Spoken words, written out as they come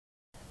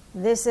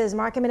This is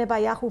Market Minute by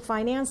Yahoo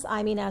Finance.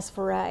 I'm Ines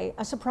Ferre.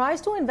 A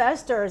surprise to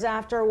investors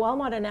after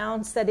Walmart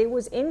announced that it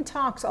was in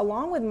talks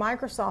along with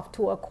Microsoft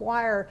to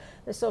acquire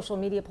the social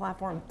media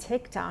platform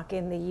TikTok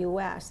in the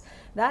U.S.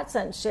 That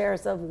sent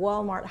shares of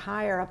Walmart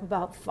higher, up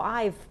about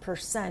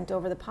 5%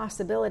 over the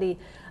possibility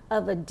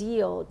of a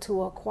deal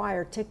to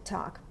acquire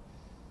TikTok.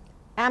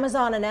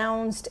 Amazon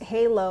announced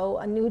Halo,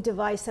 a new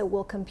device that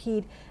will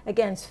compete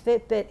against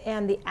Fitbit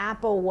and the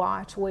Apple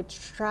Watch, which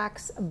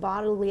tracks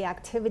bodily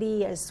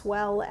activity as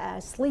well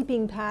as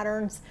sleeping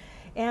patterns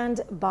and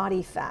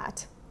body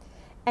fat.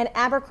 And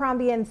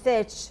Abercrombie &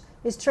 Fitch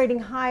is trading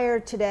higher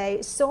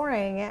today,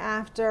 soaring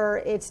after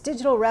its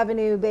digital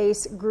revenue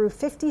base grew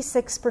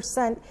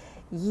 56%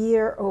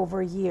 year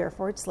over year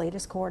for its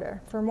latest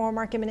quarter. For more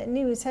Market Minute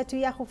news, head to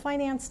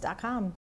yahoofinance.com.